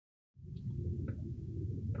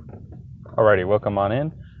Alrighty, welcome on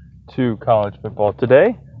in to college football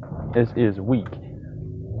today. This is week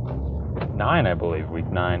 9, I believe,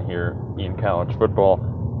 week 9 here in college football.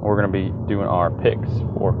 We're going to be doing our picks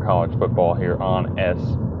for college football here on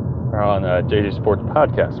JJ Sports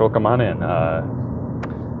Podcast. Welcome on in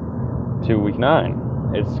to week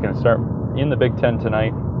 9. It's going to start in the Big Ten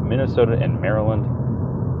tonight, Minnesota and Maryland.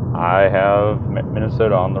 I have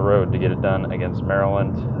Minnesota on the road to get it done against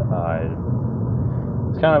Maryland.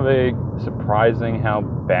 It's kind of surprising how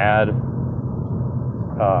bad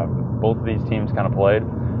both of these teams kind of played,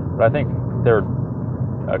 but I think there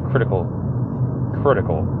are critical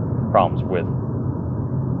problems with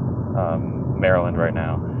Maryland right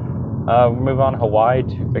now. We move on. Hawaii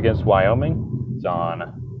against Wyoming. It's on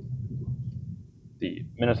the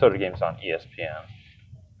Minnesota game's on ESPN.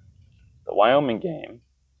 The Wyoming game,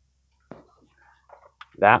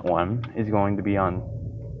 that one is going to be on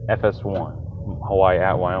FS1. Hawaii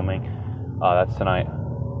at Wyoming. That's tonight.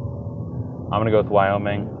 I'm going to go with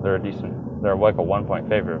Wyoming. They're like a 1-point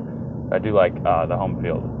favorite. I do like the home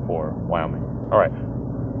field for Wyoming. All right.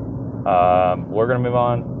 We're going to move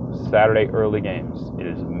on. Saturday early games. It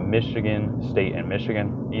is Michigan State and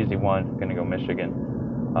Michigan. Easy one. Going to go Michigan.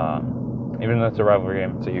 Even though it's a rivalry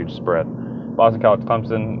game, it's a huge spread. Boston College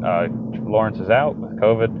Clemson. Lawrence is out with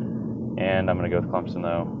COVID, and I'm going to go with Clemson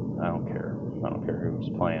though. I don't care who's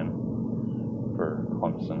playing for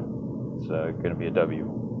Clemson. It's going to be a W.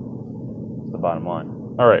 It's the bottom line.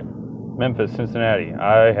 All right, Memphis, Cincinnati.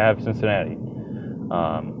 I have Cincinnati.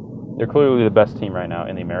 They're clearly the best team right now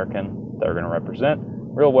in the American that are going to represent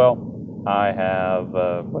real well. I have,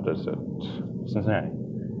 Cincinnati.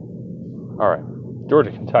 All right,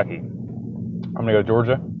 Georgia, Kentucky. I'm going to go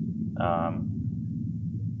Georgia.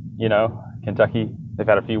 Kentucky, they've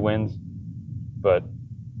had a few wins, but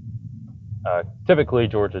typically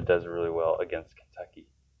Georgia does really well against Kentucky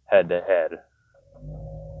head-to-head.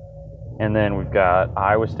 And then we've got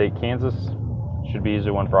Iowa State, Kansas. Should be an easy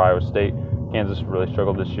one for Iowa State. Kansas really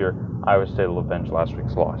struggled this year. Iowa State will avenge last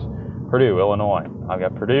week's loss. Purdue, Illinois. I've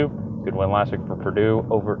got Purdue. Good win last week for Purdue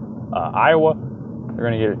over Iowa. They're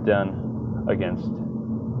going to get it done against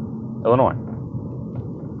Illinois.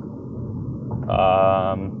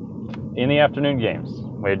 In the afternoon games,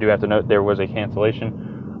 we do have to note there was a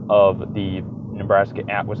cancellation of the Nebraska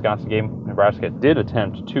at Wisconsin game. Nebraska did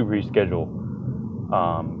attempt to reschedule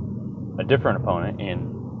a different opponent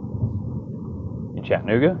in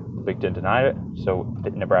Chattanooga. The Big Ten denied it, so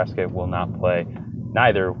Nebraska will not play.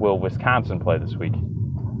 Neither will Wisconsin play this week.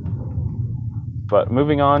 But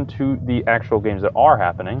moving on to the actual games that are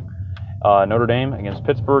happening, Notre Dame against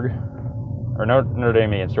Pittsburgh, or Notre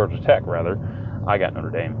Dame against Georgia Tech, rather. I got Notre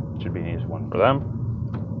Dame. Should be an easy one for them.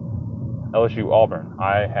 LSU, Auburn.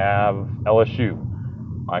 I have LSU.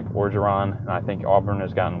 Mike Orgeron, and I think Auburn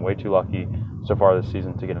has gotten way too lucky so far this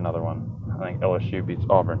season to get another one. I think LSU beats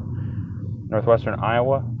Auburn. Northwestern,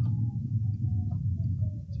 Iowa.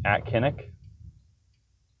 It's at Kinnick.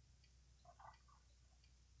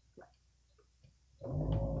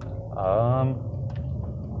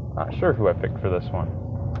 Not sure who I picked for this one.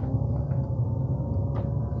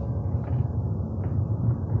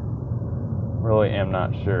 Really am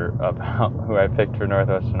not sure about who I picked for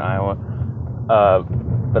Northwestern Iowa,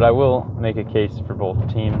 but I will make a case for both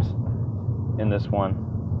teams in this one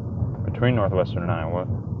between Northwestern and Iowa.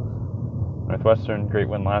 Northwestern, great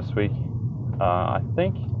win last week. I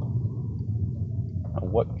think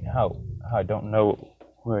how I don't know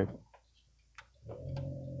who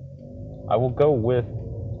I will go with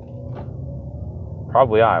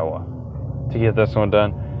probably Iowa to get this one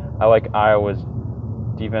done. I like Iowa's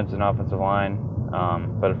defense and offensive line,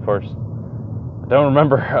 but of course, I don't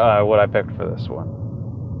remember what I picked for this one.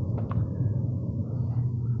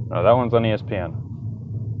 No, that one's on ESPN.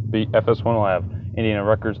 FS1 will have Indiana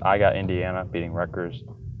Rutgers. I got Indiana beating Rutgers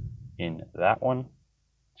in that one.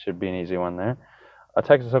 Should be an easy one there.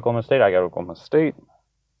 Texas, Oklahoma State. I got Oklahoma State.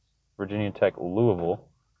 Virginia Tech, Louisville.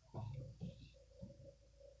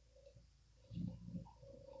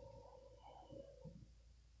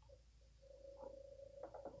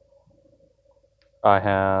 I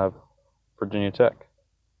have Virginia Tech.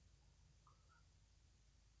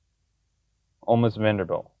 Ole Miss,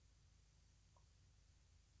 Vanderbilt.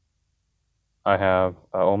 I have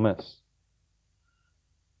Ole Miss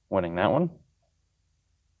winning that one.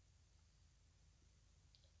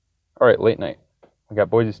 All right, late night. I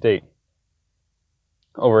got Boise State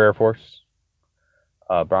over Air Force.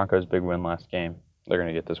 Broncos, big win last game. They're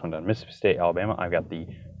going to get this one done. Mississippi State, Alabama. I've got the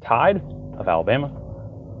Tide of Alabama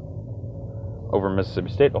over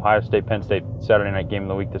Mississippi State. Ohio State, Penn State, Saturday night game of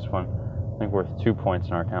the week. This one, I think, worth 2 points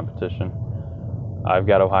in our competition. I've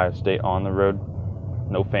got Ohio State on the road.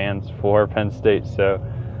 No fans for Penn State, so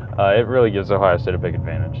it really gives Ohio State a big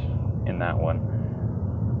advantage in that one.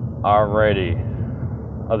 Alrighty,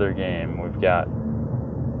 other game we've got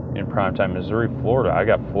in primetime, Missouri, Florida. I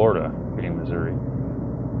got Florida beating Missouri.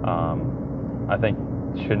 I think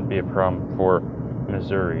it shouldn't be a problem for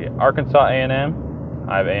Missouri. Arkansas A&M.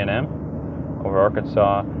 I have A&M over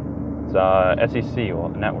Arkansas. It's SEC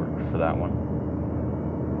network for that one.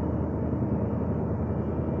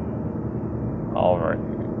 All right.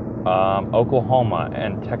 Oklahoma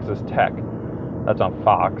and Texas Tech. That's on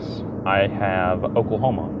Fox. I have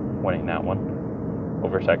Oklahoma winning that one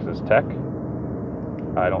over Texas Tech.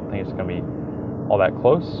 I don't think it's going to be all that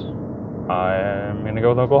close. I'm going to go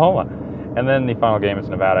with Oklahoma. And then the final game is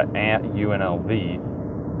Nevada at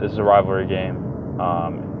UNLV. This is a rivalry game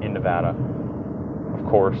in Nevada. Of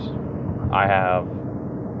course, I have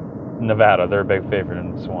Nevada. They're a big favorite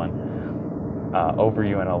in this one over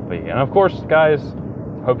UNLV. And of course, guys,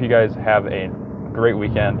 hope you guys have a great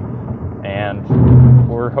weekend. And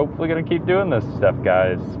we're hopefully going to keep doing this stuff,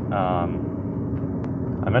 guys.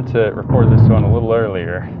 I meant to record this one a little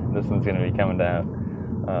earlier. This one's going to be coming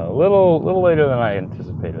down a little later than I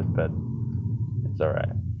anticipated, but it's all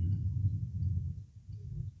right.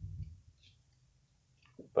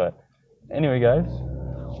 But anyway, guys,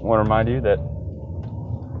 I want to remind you that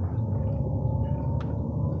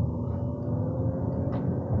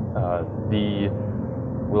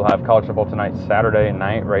we'll have college football tonight, Saturday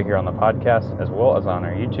night, right here on the podcast, as well as on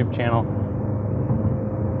our YouTube channel.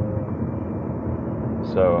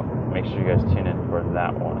 So make sure you guys tune in for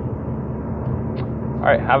that one. All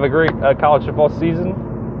right, have a great college football season.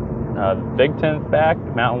 Big Ten's back,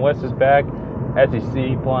 Mountain West is back,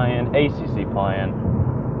 SEC playing, ACC playing.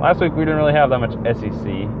 Last week we didn't really have that much SEC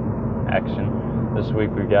action. This week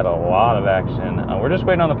we've got a lot of action. We're just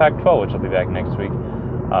waiting on the Pac-12, which will be back next week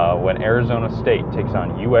when Arizona State takes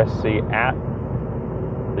on USC at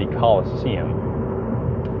the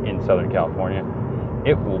Coliseum in Southern California.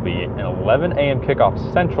 It will be an 11 a.m. kickoff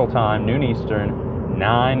Central Time, noon Eastern,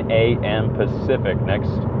 9 a.m. Pacific next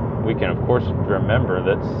weekend. Of course, remember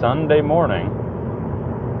that Sunday morning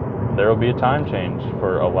there will be a time change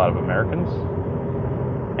for a lot of Americans.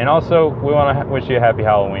 And also, we want to wish you a happy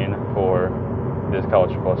Halloween for this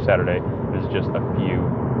college football Saturday. It is just a few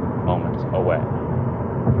moments away.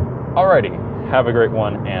 Alrighty, have a great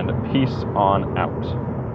one, and peace on out.